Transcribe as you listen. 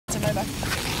my back.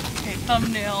 Okay,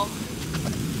 thumbnail.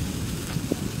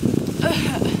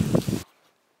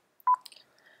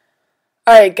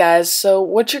 Alright guys, so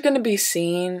what you're going to be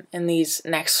seeing in these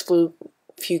next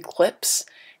few clips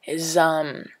is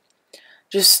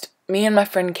just me and my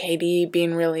friend Katy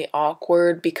being really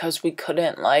awkward because we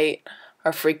couldn't light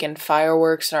our freaking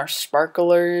fireworks and our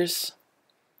sparklers.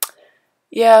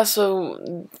 Yeah,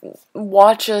 so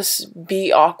watch us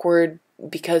be awkward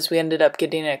because we ended up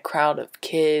getting a crowd of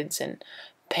kids and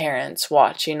parents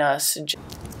watching us.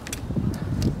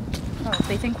 Oh,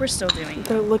 they think we're still doing it.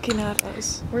 They're looking at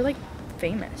us. We're like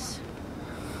famous.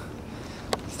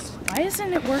 Why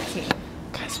isn't it working?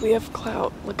 Guys, we have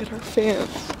clout. Look at our fans.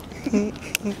 They're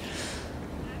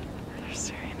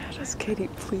staring at us. Katy,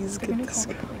 please get this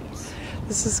going.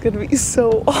 This is gonna be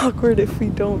so awkward if we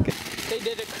don't get. They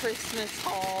did a Christmas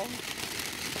haul.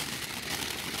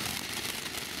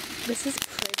 This is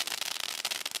crazy.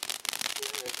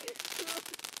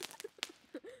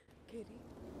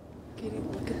 Katy,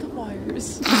 look at the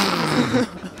wires.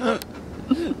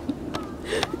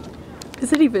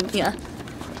 Is it even? Yeah.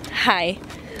 Hi.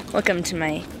 Welcome to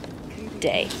my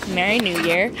day. Merry New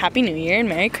Year. Happy New Year and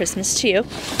Merry Christmas to you.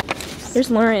 There's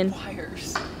Lauren.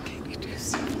 Wires. Katy, do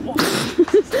some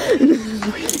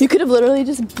You could have literally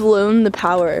just blown the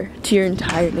power to your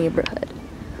entire neighborhood.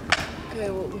 Okay,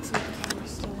 well, it looks like the power's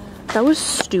still on. That was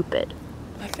stupid.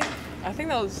 I think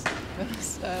that was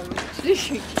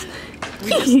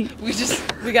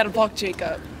we gotta block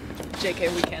Jacob.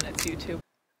 JK, we can't, it's YouTube.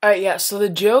 Alright, yeah, so the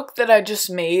joke that I just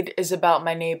made is about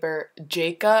my neighbor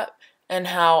Jacob and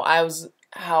how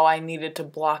I needed to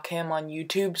block him on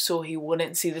YouTube so he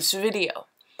wouldn't see this video.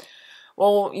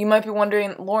 Well, you might be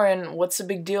wondering, Lauren, what's the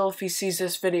big deal if he sees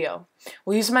this video?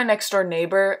 Well, he's my next door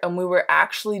neighbor and we were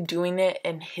actually doing it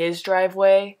in his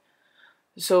driveway.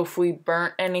 So if we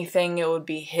burnt anything, it would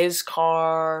be his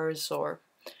cars or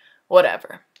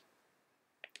whatever.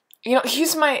 You know,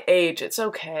 he's my age. It's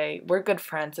okay. We're good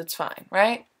friends. It's fine,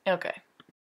 right? Okay.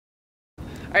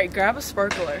 Alright, grab a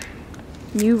sparkler.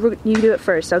 You do it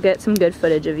first. I'll get some good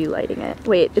footage of you lighting it.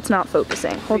 Wait, it's not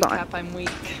focusing. Hold on. I'm weak.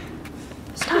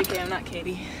 Stop. JK, I'm not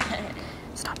Katy.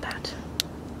 Stop that.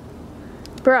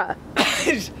 Bruh.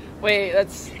 Wait,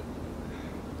 that's...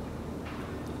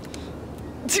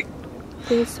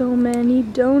 There's so many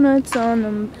donuts on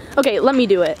them. Okay, let me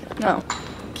do it. No.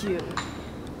 Cute.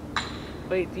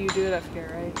 Wait, do you do it up here,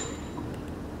 right?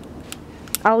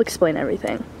 I'll explain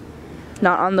everything.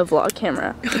 Not on the vlog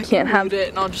camera. I can't have it,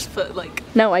 and I'll just put like.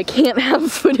 No, I can't have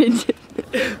footage.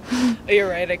 Oh, you're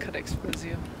right. I could expose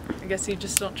you. I guess you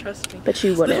just don't trust me. But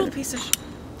you wouldn't. Little piece of.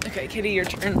 Okay, Katy, your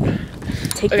turn.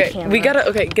 Take the camera. We gotta.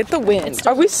 Okay, get the wind.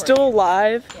 Are we still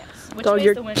alive? Yes. Oh,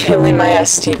 you're killing my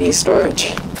STD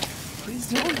storage. Please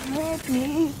don't hurt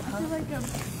me. You're like a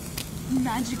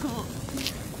magical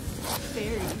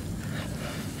fairy.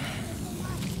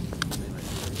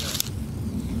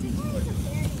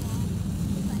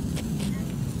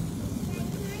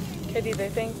 Katy, they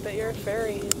think that you're a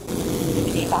fairy.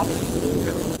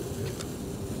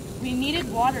 We needed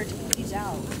water to put these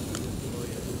out.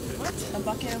 What? A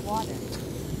bucket of water.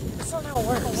 That's not how it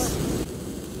works.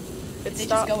 They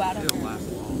just go out of there.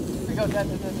 I got that.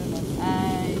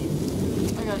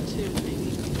 I got two,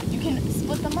 maybe. You can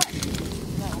split them up.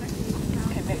 No.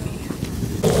 Okay, maybe.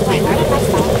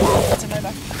 It's in my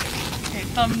back. Okay,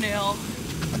 thumbnail.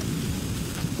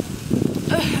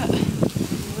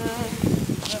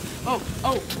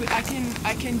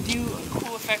 I can do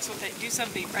cool effects with it. Do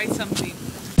something, write something.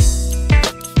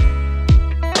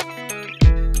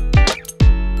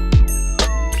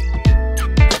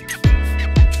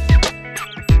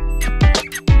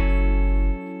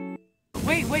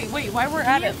 Wait, while we're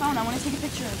at it. Phone. I want to take a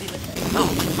picture of you with it.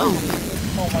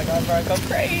 Oh my god, bro, I go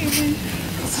crazy.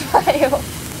 Smile.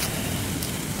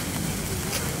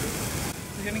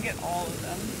 We're gonna get all of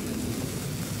them.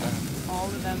 All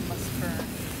of them must burn.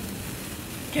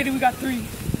 Katy, we got 3.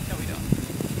 No, we don't.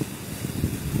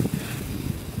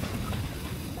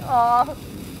 Aw.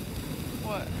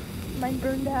 What? Mine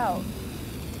burned out.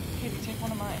 Katy, take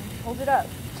one of mine. Hold it up.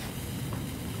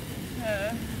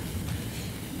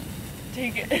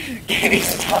 Take it. Katy,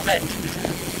 stop it.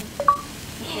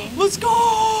 Let's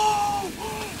go!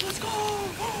 Let's go!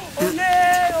 Ole,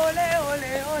 ole, ole,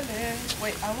 ole.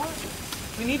 Wait,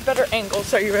 we need better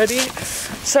angles. Are you ready?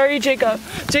 Sorry, Jacob.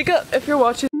 Jacob, if you're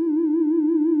watching.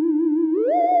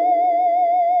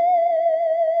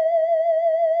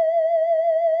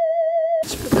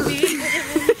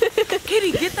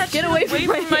 Katy, get that shit away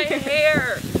from my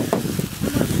hair.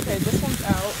 Okay, this one's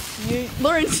out.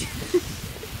 Lauren.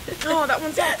 Oh, that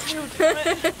one's out too, damn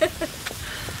it.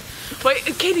 Wait,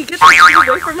 Katy, get the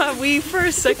away from my weave for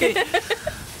a second.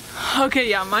 Okay,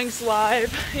 yeah, mine's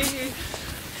live.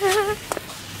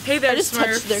 Hey there, I just Smurfs.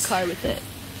 touched their car with it.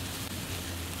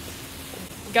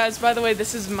 Guys, by the way,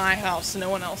 this is my house, no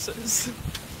one else's.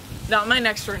 Not my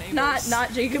next door neighbors.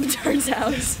 Not Jacob Turn's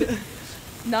house.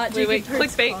 Not Jacob Wait,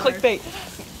 Turn's clickbait, car. clickbait.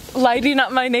 Lighting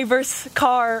up my neighbor's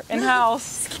car and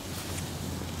house.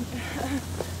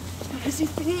 What is he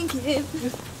thinking?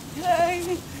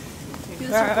 Yay. Do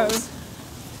the circles.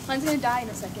 Mine's gonna die in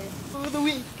a second. For the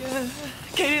weekend.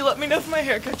 Katy, let me know if my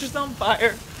hair catches on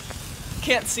fire.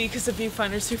 Can't see because the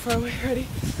viewfinder's too far away. Ready?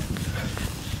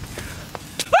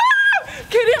 Ah!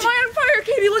 Katy, am I on fire?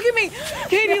 Katy, look at me.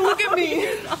 Katy, look at me.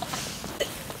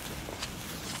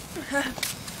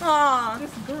 Aw,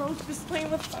 this girl's just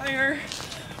playing with fire.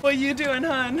 What you doing,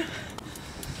 hun?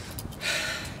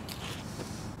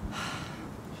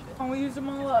 I'll use them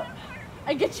all up.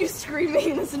 I get you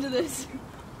screaming. Listen to this.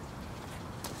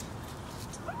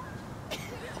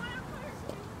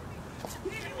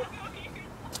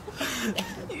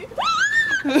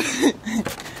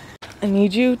 I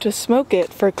need you to smoke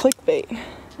it for clickbait.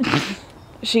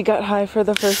 She got high for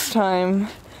the first time.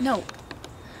 No.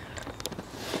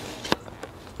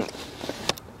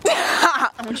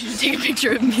 I want you to take a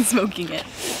picture of me smoking it.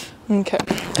 Okay.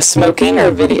 Smoking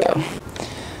or video?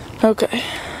 Okay.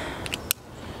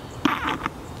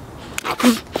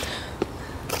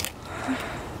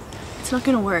 It's not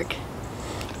gonna work.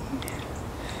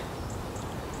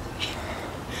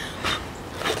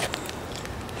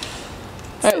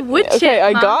 Wood chip, okay,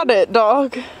 I Mom. got it,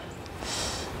 dog.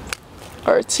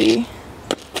 Artsy.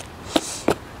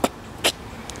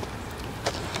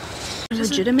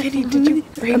 Legitimate. Katy, did you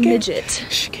break a it? midget.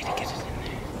 Shh, Katy, get it in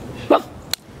there.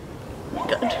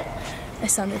 Good. I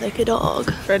sounded like a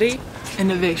dog. Ready?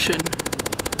 Innovation.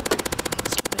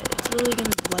 It's really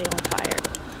gonna light on fire.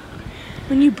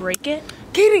 When you break it,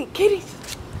 Katy, Katy.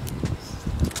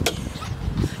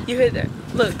 You hit it.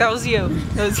 Look, that was you.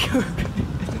 That was you.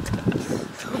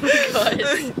 God.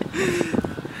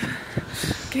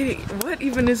 Katy, what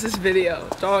even is this video,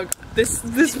 dog? This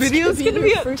video is gonna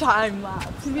be a time lapse.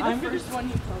 It's gonna be the first one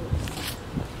you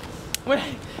post.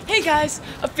 Hey guys,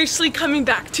 officially coming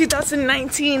back,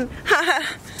 2019.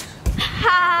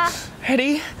 Ha!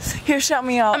 Ready? Here, shout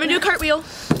me out. I'm gonna do a cartwheel.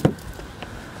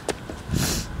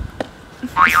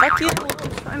 Fuck you.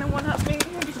 Trying to one-up me.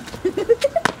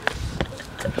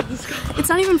 It's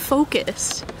not even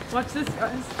focused. Watch this,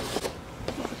 guys.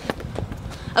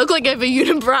 I look like I have a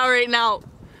unibrow right now.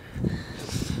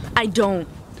 I don't.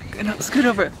 Scoot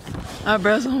over.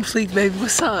 Eyebrows on fleek, baby.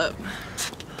 What's up?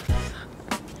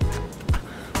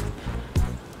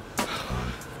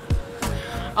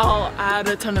 I'll add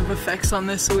a ton of effects on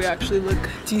this so we actually look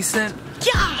decent.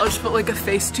 Yeah! I'll just put like a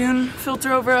Facetune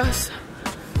filter over us.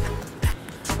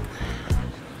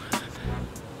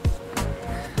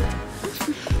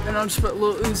 And I'll just put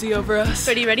Lil Uzi over us.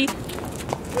 Ready? Wait.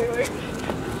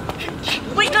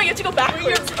 Wait, no, you have to go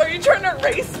backwards. Are you trying to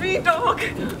race me, dog?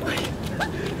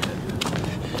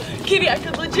 Katy, I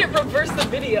could legit reverse the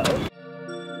video.